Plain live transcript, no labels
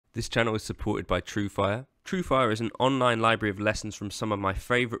This channel is supported by TrueFire. TrueFire is an online library of lessons from some of my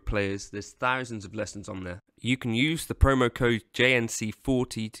favourite players. There's thousands of lessons on there. You can use the promo code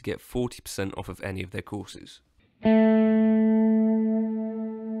JNC40 to get 40% off of any of their courses.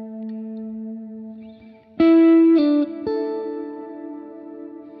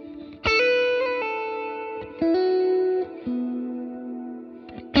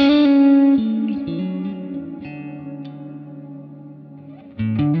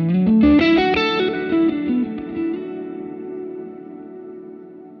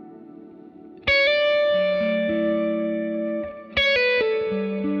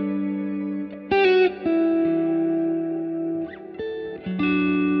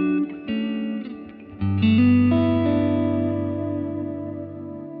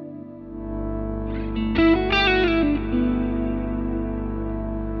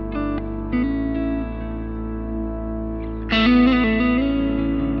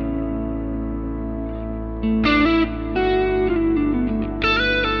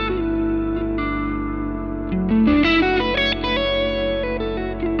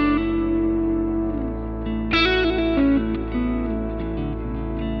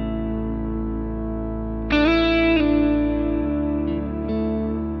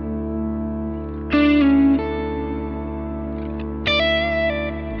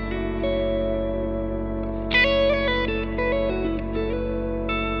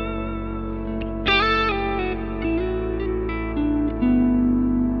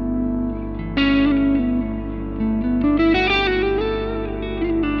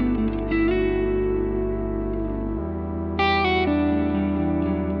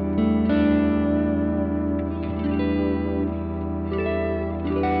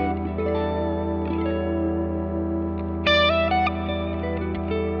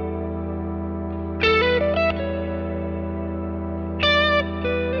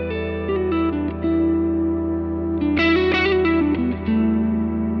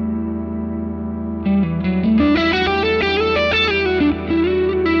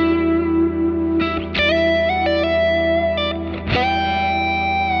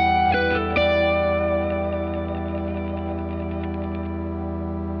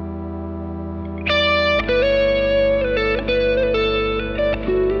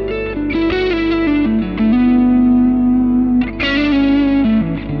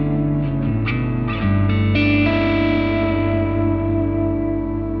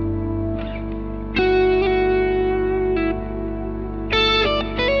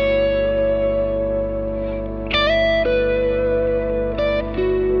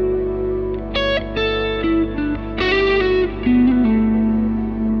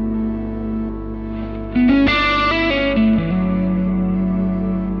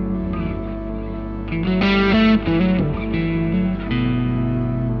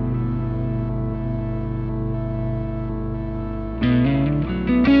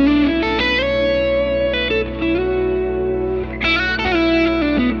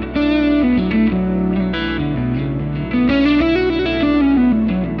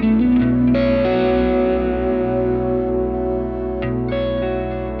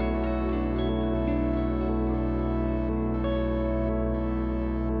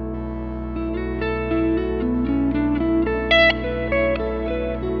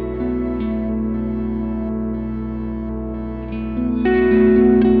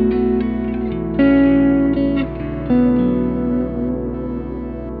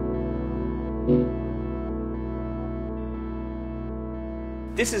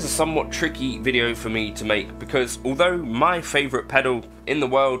 This is a somewhat tricky video for me to make because although my favourite pedal in the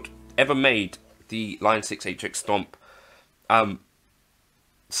world ever made, the Line 6 HX Stomp,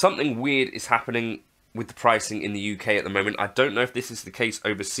 something weird is happening with the pricing in the UK at the moment. I don't know if this is the case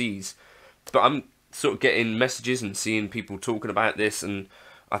overseas, but I'm sort of getting messages and seeing people talking about this, and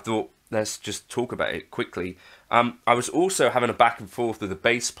I thought, let's just talk about it quickly. I was also having a back and forth with a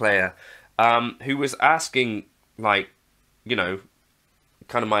bass player who was asking, like, you know,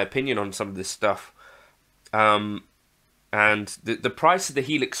 kind of my opinion on some of this stuff. And the price of the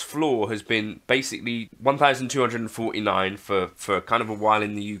Helix floor has been basically $1,249 for kind of a while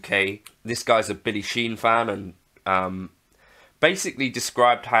in the UK. This guy's a Billy Sheehan fan, and basically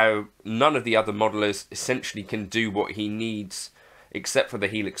described how none of the other modelers essentially can do what he needs except for the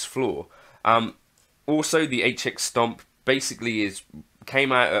Helix floor. Also, the HX Stomp basically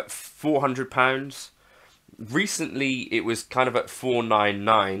came out at £400. Recently, it was kind of at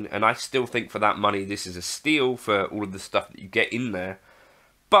 $499, and I still think for that money, this is a steal for all of the stuff that you get in there.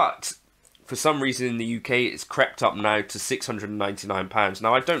 But for some reason in the UK, it's crept up now to £699.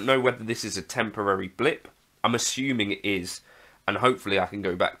 Now, I don't know whether this is a temporary blip. I'm assuming it is, and hopefully I can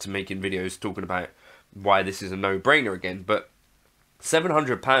go back to making videos talking about why this is a no-brainer again. But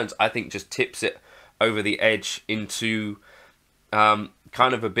 £700 I think just tips it over the edge into kind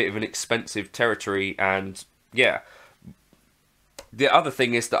of a bit of an expensive territory. And yeah, the other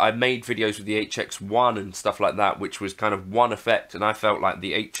thing is that I made videos with the HX1 and stuff like that, which was kind of one effect, and I felt like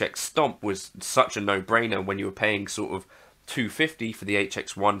the HX Stomp was such a no-brainer when you were paying sort of $250 for the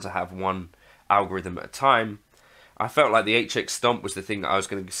HX1 to have one algorithm at a time. I felt like the HX Stomp was the thing that I was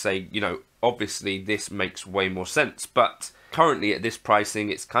going to say, you know, obviously this makes way more sense, but currently at this pricing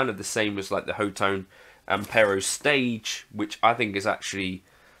it's kind of the same as like the Hotone Ampero Stage, which I think is actually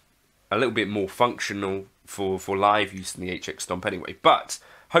a little bit more functional for live use than the HX Stomp anyway, but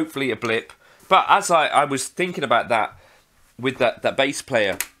hopefully a blip. But as I was thinking about that with that bass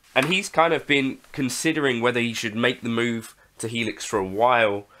player, and he's kind of been considering whether he should make the move to Helix for a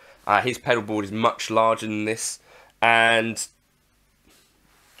while. His pedal board is much larger than this, and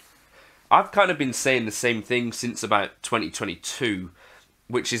I've kind of been saying the same thing since about 2022,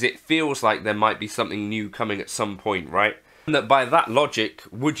 which is it feels like there might be something new coming at some point, right? And that by that logic,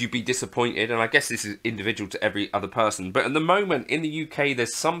 would you be disappointed? And I guess this is individual to every other person, but at the moment in the UK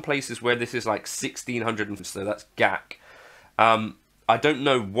there's some places where this is like 1600, so that's GAC. I don't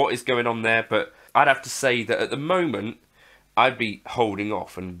know what is going on there, but I'd have to say that at the moment I'd be holding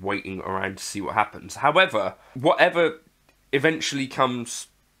off and waiting around to see what happens. However, whatever eventually comes,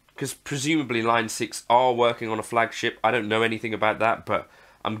 because presumably Line 6 are working on a flagship, I don't know anything about that, but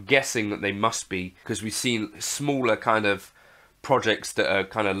I'm guessing that they must be, because we've seen smaller kind of projects that are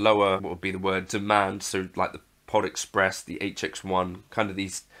kind of lower, what would be the word, demand, so like the Pod Express, the HX1, kind of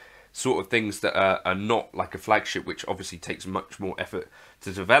these sort of things that are not like a flagship, which obviously takes much more effort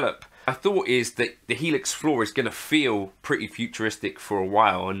to develop. My thought is that the Helix floor is going to feel pretty futuristic for a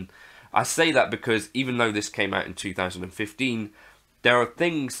while, and I say that because even though this came out in 2015, there are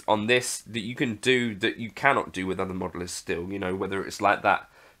things on this that you can do that you cannot do with other modelers still, you know, whether it's like that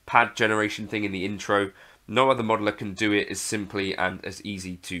pad generation thing in the intro. No other modeler can do it as simply and as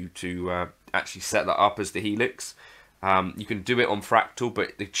easy to actually set that up as the Helix. You can do it on Fractal,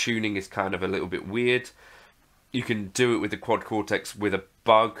 but the tuning is kind of a little bit weird. You can do it with the Quad Cortex with a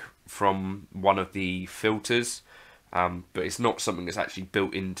bug from one of the filters, but it's not something that's actually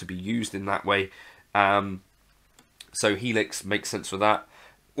built in to be used in that way. So Helix makes sense for that.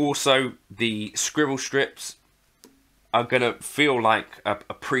 Also, the scribble strips are going to feel like a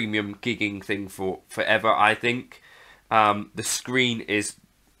premium gigging thing for forever, I think. The screen is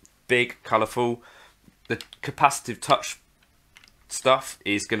big, colourful. The capacitive touch stuff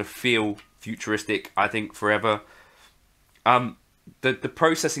is going to feel futuristic, I think, forever. The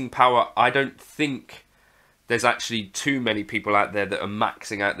processing power, I don't think there's actually too many people out there that are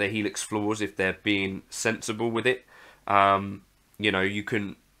maxing out their Helix floors if they're being sensible with it. You know, you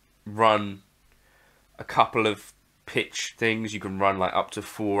can run a couple of pitch things, you can run like up to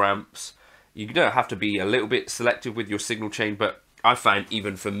 4 amps. You don't have to be a little bit selective with your signal chain, but I find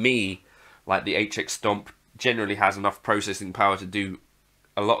even for me, like the HX Stomp generally has enough processing power to do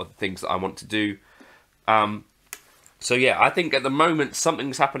a lot of the things that I want to do. So yeah, I think at the moment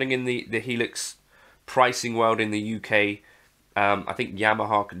something's happening in the Helix pricing world in the UK. I think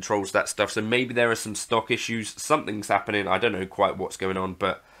Yamaha controls that stuff, so maybe there are some stock issues, something's happening, I don't know quite what's going on,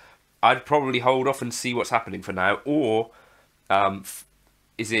 but I'd probably hold off and see what's happening for now. Or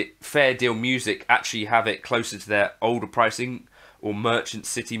is it Fair Deal Music actually have it closer to their older pricing, or Merchant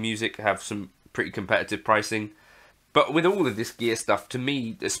City Music have some pretty competitive pricing? But with all of this gear stuff, to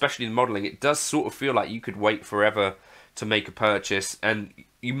me, especially in modelling, it does sort of feel like you could wait forever to make a purchase, and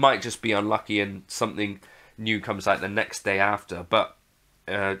you might just be unlucky and something new comes out the next day after. But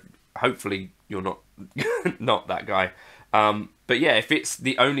hopefully you're not not that guy. But yeah, if it's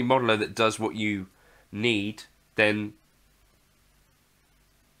the only modeler that does what you need, then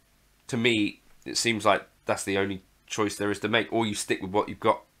to me it seems like that's the only choice there is to make, or you stick with what you've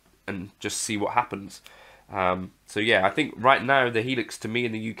got and just see what happens. So yeah, I think right now the Helix to me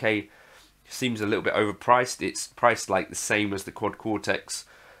in the UK seems a little bit overpriced. It's priced like the same as the Quad Cortex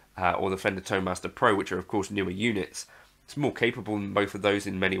or the Fender Tonemaster Pro, which are of course newer units. It's more capable than both of those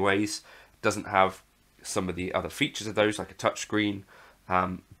in many ways. Doesn't have some of the other features of those, like a touchscreen,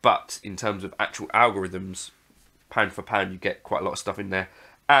 but in terms of actual algorithms, pound for pound, you get quite a lot of stuff in there,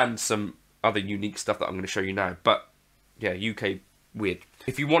 and some other unique stuff that I'm going to show you now. But yeah, UK weird.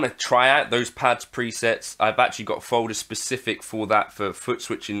 If you want to try out those pads presets, I've actually got a folder specific for that, for foot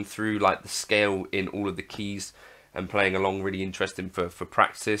switching through like the scale in all of the keys and playing along, really interesting for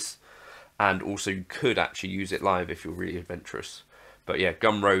practice. And also you could actually use it live if you're really adventurous. But yeah,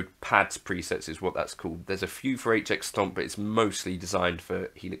 Gumroad pads presets is what that's called. There's a few for HX Stomp, but it's mostly designed for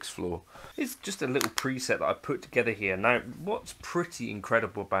Helix Floor. It's just a little preset that I put together here. Now, what's pretty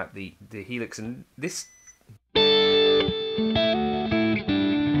incredible about the Helix, and this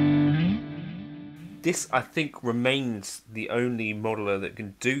I think remains the only modeler that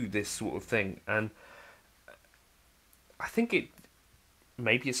can do this sort of thing, and I think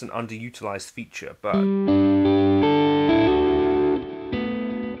maybe it's an underutilized feature, but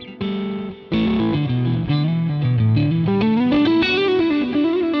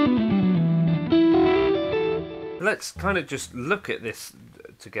let's kind of just look at this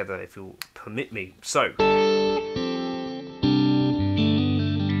together, if you'll permit me. So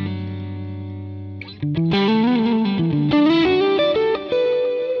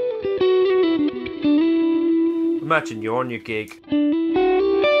imagine you're on your gig.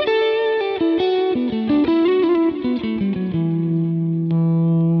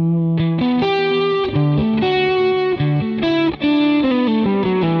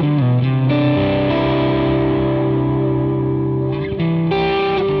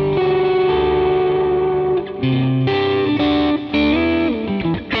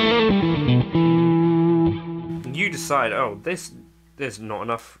 You decide, oh, there's not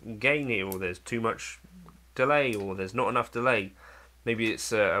enough gain here, or there's too much delay, or there's not enough delay. Maybe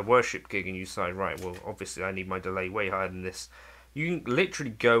it's a worship gig and you decide, right, well, obviously I need my delay way higher than this. You can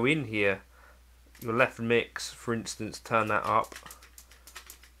literally go in here, your left mix, for instance, turn that up,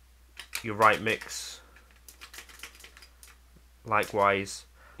 your right mix, likewise,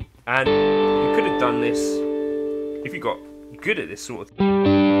 and you could have done this if you got good at this sort of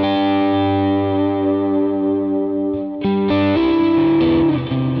thing.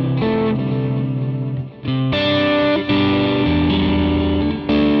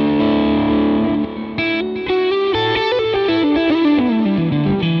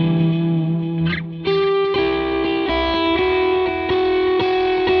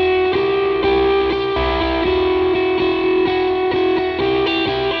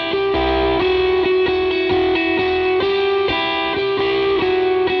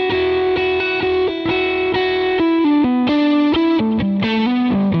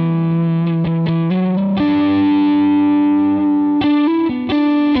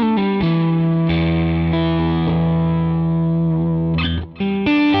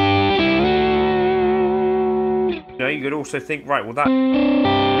 You could also think, right, well, that's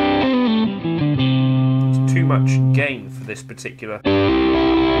too much gain for this particular thing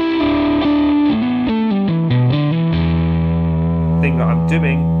that I'm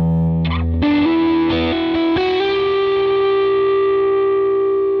doing.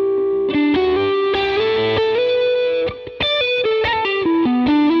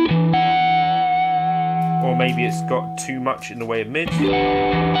 Or maybe it's got too much in the way of mids.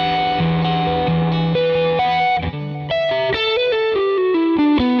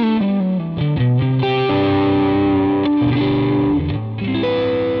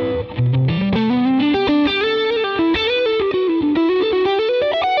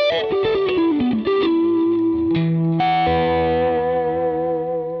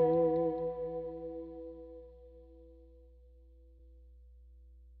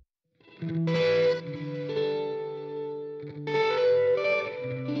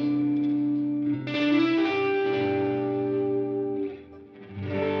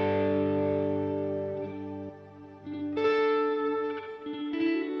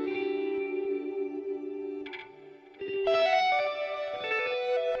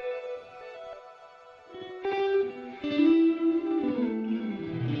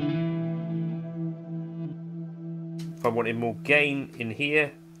 If I wanted more gain in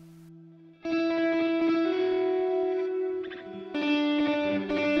here,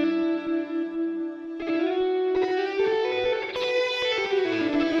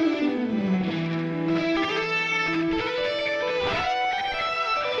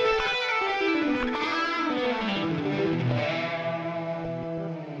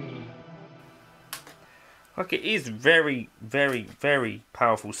 like, it is very, very, very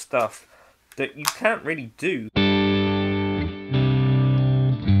powerful stuff that you can't really do.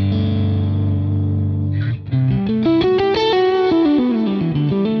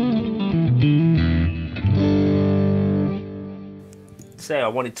 Say I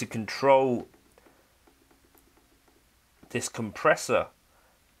wanted to control this compressor,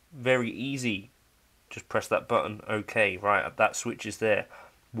 very easy, just press that button, okay, right, that switch is there.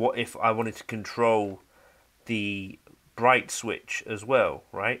 What if I wanted to control the bright switch as well,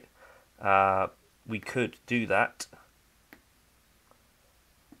 right? We could do that.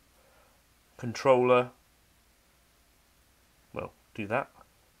 Controller, well, do that.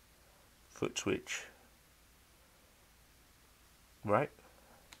 Foot switch. Right.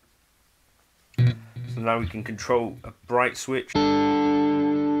 So now we can control a bright switch.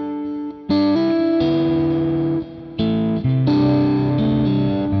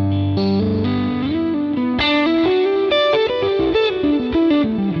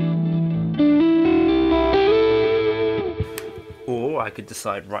 Or I could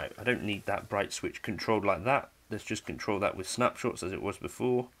decide, right, I don't need that bright switch controlled like that. Let's just control that with snapshots as it was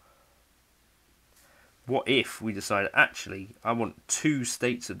before. What if we decide, actually, I want 2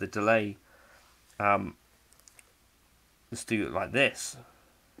 states of the delay. Let's do it like this.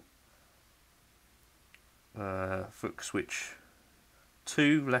 Foot switch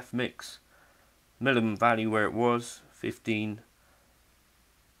 2, left mix. Minimum value where it was, 15.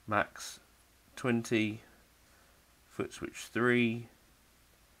 Max 20. Foot switch 3.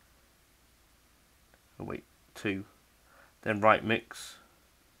 Oh wait, 2. Then right mix.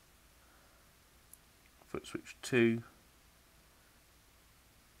 Foot switch 2.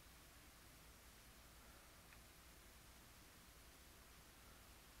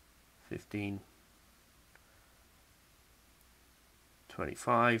 $15.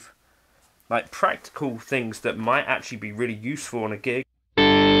 $25. Like practical things that might actually be really useful on a gig.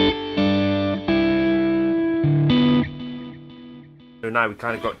 So now we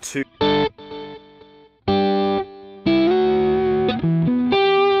kind of got 2.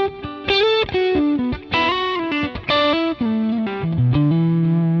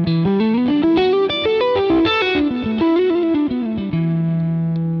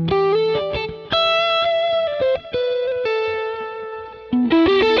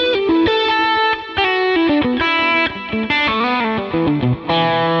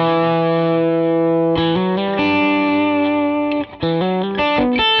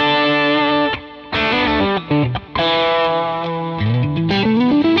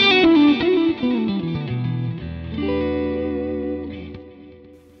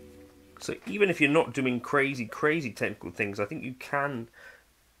 So even if you're not doing crazy technical things, I think you can,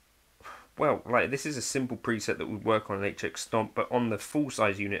 well, like this is a simple preset that would work on an HX Stomp, but on the full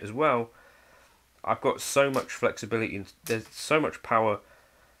size unit as well, I've got so much flexibility and there's so much power,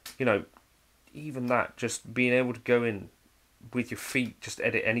 you know, even that, just being able to go in with your feet, just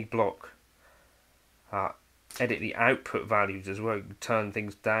edit any block, edit the output values as well, you can turn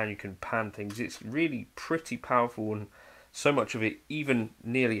things down, you can pan things, it's really pretty powerful, and so much of it, even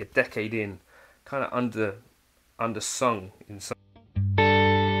nearly a decade in, kind of undersung in some,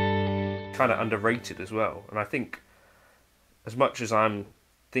 kind of underrated as well. And I think, as much as I'm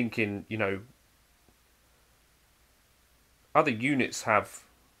thinking, you know, other units have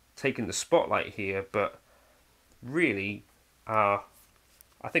taken the spotlight here, but really, I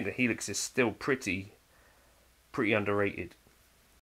think the Helix is still pretty underrated.